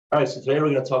All right, so today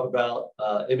we're going to talk about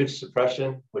image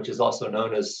suppression, which is also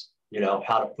known as,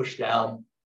 how to push down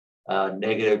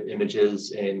negative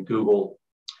images in Google.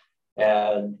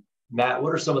 And Matt,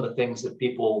 what are some of the things that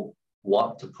people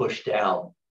want to push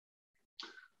down?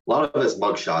 A lot of it is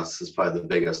mugshots is probably the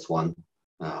biggest one.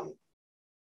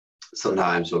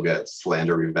 Sometimes you'll get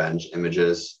slander revenge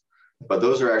images, but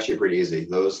those are actually pretty easy.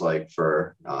 Those like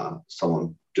for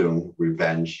someone doing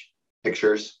revenge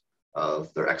pictures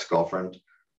of their ex-girlfriend,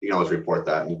 you can always report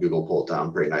that and Google pull it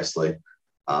down pretty nicely.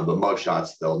 But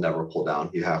mugshots, they'll never pull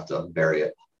down. You have to bury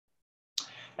it.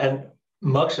 And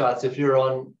mugshots, if you're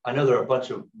on, I know there are a bunch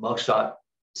of mugshot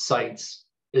sites.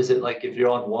 Is it like if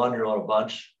you're on one, you're on a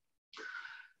bunch?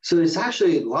 So it's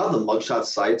actually, a lot of the mugshot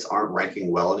sites aren't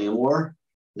ranking well anymore.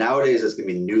 Nowadays, it's going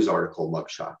to be news article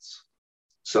mugshots.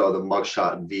 So the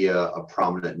mugshot via a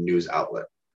prominent news outlet.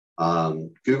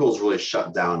 Google's really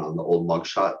shut down on the old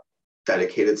mugshot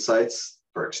dedicated sites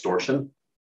for extortion.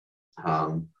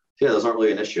 Those aren't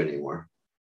really an issue anymore.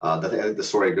 I think the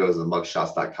story goes the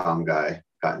mugshots.com guy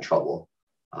got in trouble,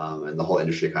 and the whole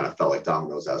industry kind of fell like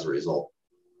dominoes as a result.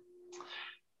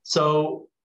 So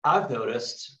I've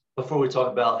noticed, before we talk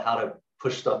about how to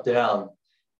push stuff down,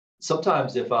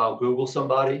 sometimes if I'll Google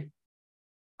somebody,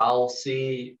 I'll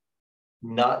see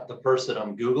not the person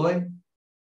I'm Googling,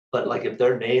 but like if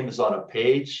their name is on a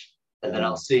page and then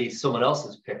I'll see someone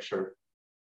else's picture,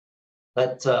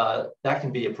 that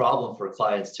can be a problem for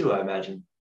clients too, I imagine.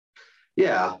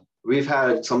 Yeah, we've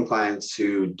had some clients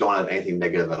who don't have anything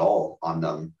negative at all on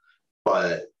them,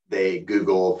 but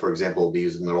Google, for example, will be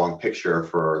using the wrong picture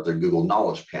for their Google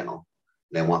Knowledge panel.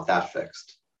 They want that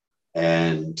fixed.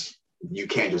 And you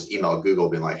can't just email Google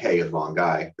being like, hey, you're the wrong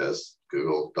guy, because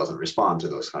Google doesn't respond to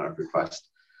those kind of requests.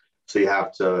 So you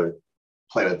have to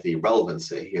play with the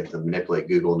relevancy. You have to manipulate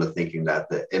Google into thinking that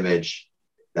the image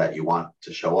that you want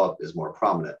to show up is more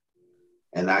prominent.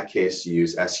 In that case, you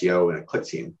use SEO and a click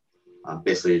team.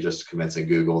 Basically, you're just convincing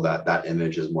Google that that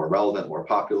image is more relevant, more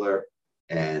popular,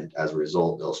 and as a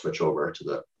result, they'll switch over to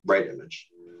the right image.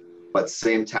 But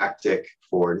same tactic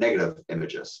for negative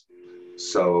images.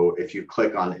 So if you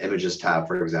click on Images tab,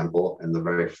 for example, and the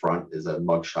very front is a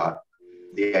mugshot,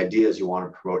 the idea is you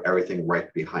want to promote everything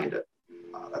right behind it.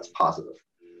 That's positive.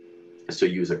 So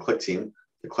use a click team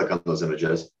to click on those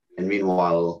images. And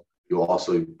meanwhile, you'll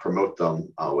also promote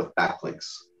them with backlinks.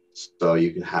 So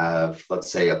you can have,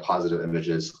 let's say, a positive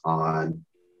images on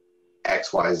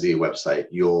XYZ website.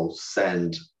 You'll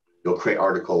create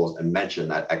articles and mention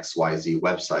that XYZ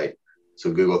website.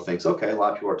 So Google thinks, okay, a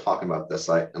lot of people are talking about this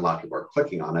site and a lot of people are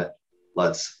clicking on it.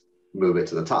 Let's move it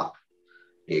to the top.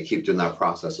 And you keep doing that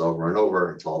process over and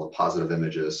over until all the positive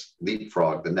images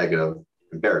leapfrog the negative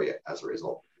and bury it as a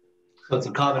result. So it's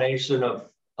a combination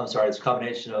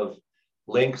of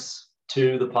links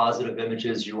to the positive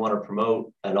images you want to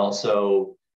promote, and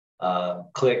also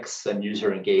clicks and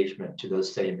user engagement to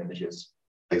those same images.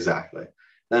 Exactly.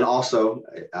 Then also,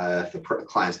 if the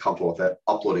client's comfortable with it,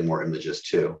 uploading more images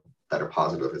too that are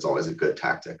positive is always a good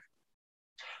tactic.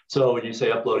 So when you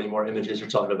say uploading more images, you're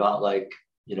talking about like,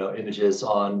 images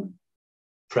on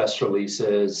press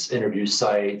releases, interview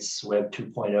sites, Web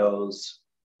 2.0s.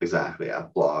 Exactly, yeah,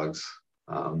 blogs.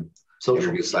 Social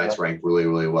interview sites rank really,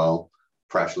 really well.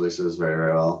 Press releases very,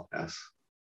 very well, yes.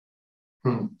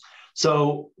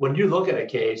 So when you look at a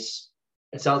case,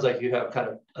 it sounds like you have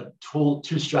kind of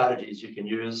two strategies you can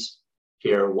use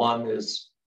here. One is,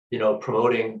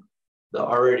 promoting the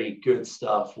already good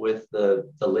stuff with the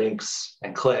links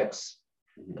and clicks.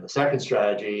 And the second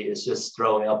strategy is just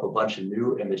throwing up a bunch of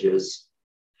new images.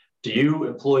 Do you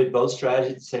employ both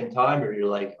strategies at the same time, or you're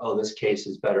like, oh, this case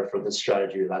is better for this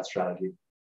strategy or that strategy?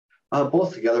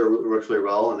 Both together works really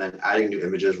well, and then adding new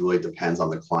images really depends on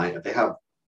the client. If they have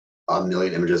a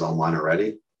million images online already,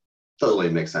 it doesn't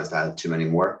really make sense to add too many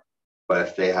more. But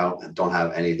if they don't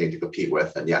have anything to compete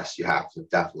with, then yes, you have to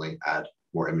definitely add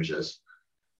more images.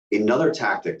 Another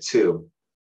tactic too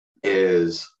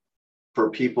is for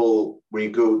people, when you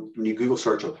Google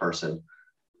search a person,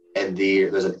 and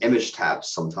there's an image tab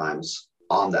sometimes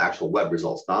on the actual web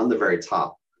results, not on the very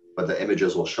top, but the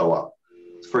images will show up.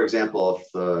 For example,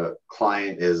 if the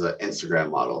client is an Instagram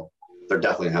model, they're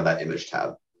definitely gonna have that image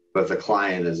tab. But if the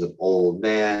client is an old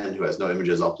man who has no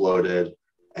images uploaded,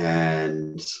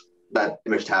 and that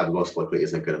image tab most likely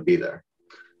isn't gonna be there.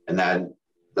 And then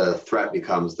the threat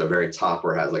becomes the very top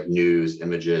where it has like news,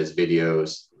 images,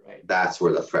 videos. Right. That's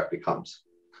where the threat becomes.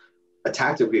 A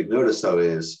tactic we've noticed though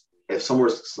is if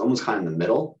someone's kind of in the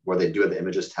middle where they do have the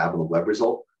images tab on the web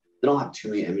result, they don't have too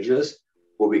many images.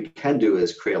 What we can do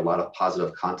is create a lot of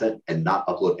positive content and not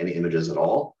upload any images at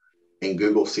all. And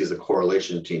Google sees the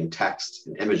correlation between text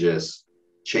and images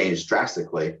change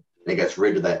drastically, and it gets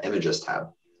rid of that images tab.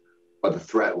 But the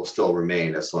threat will still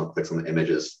remain if someone clicks on the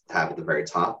images tab at the very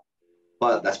top.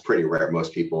 But that's pretty rare.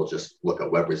 Most people just look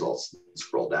at web results and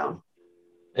scroll down.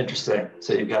 Interesting.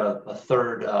 So you've got a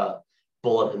third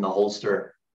bullet in the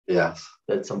holster. Yes.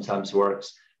 That sometimes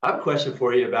works. I have a question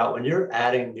for you about when you're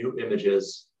adding new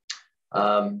images,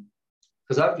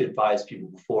 because I've advised people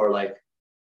before, like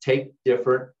take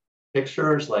different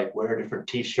pictures, like wear a different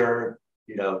t-shirt,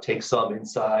 take some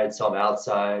inside, some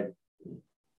outside,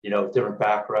 different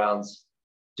backgrounds.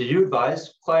 Do you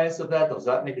advise clients of that? Does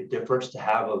that make a difference to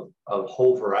have a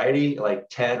whole variety, like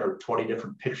 10 or 20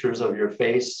 different pictures of your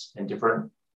face and different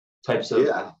types of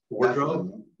wardrobe?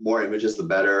 Definitely. More images, the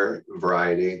better.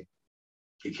 Variety.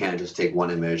 You can't just take one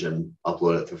image and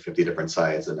upload it to 50 different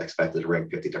sites and expect it to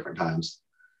rank 50 different times.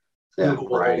 Yeah,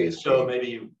 variety is so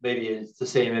maybe it's the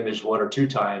same image one or two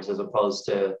times, as opposed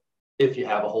to if you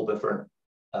have a whole different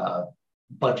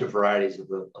bunch of varieties of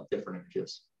different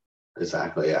images.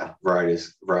 Exactly. Yeah. Variety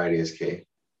is key.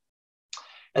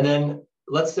 And then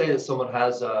let's say that someone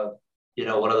has a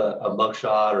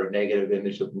mugshot or a negative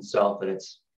image of themselves, and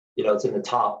it's in the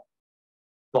top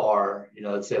bar,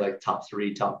 let's say like top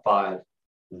 3, top 5.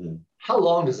 Mm-hmm. How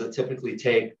long does it typically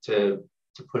take to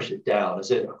push it down?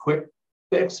 Is it a quick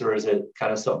fix, or is it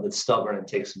kind of something that's stubborn and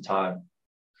takes some time?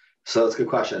 So that's a good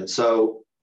question. So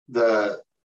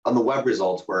on the web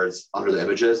results where it's under the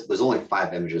images, there's only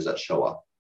 5 images that show up.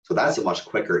 So that's a much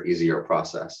quicker, easier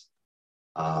process.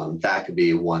 That could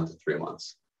be 1 to 3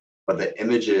 months. But the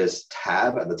images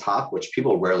tab at the top, which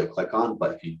people rarely click on,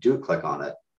 but if you do click on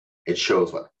it, it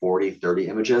shows 40, 30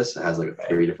 images. It has like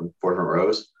 4 different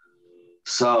rows.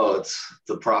 So it's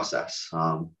the process,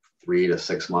 3 to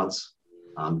 6 months,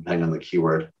 depending on the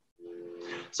keyword.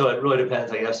 So it really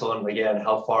depends, I guess, on, again,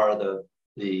 how far the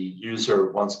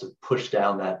user wants to push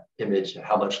down that image,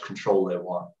 how much control they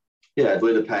want. Yeah, it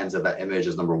really depends if that image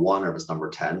is number 1 or if it's number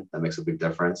 10. That makes a big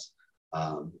difference.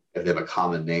 If they have a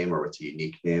common name or it's a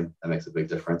unique name, that makes a big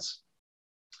difference.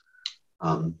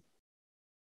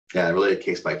 Really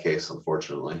case by case,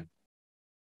 unfortunately.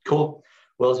 Cool.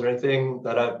 Well, is there anything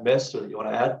that I've missed or that you want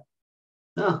to add?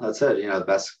 No, that's it. The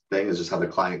best thing is just have the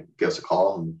client give us a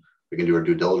call and we can do our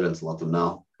due diligence and let them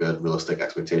know. Good, realistic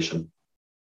expectation.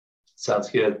 Sounds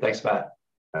good. Thanks, Matt.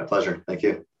 My pleasure. Thank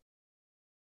you.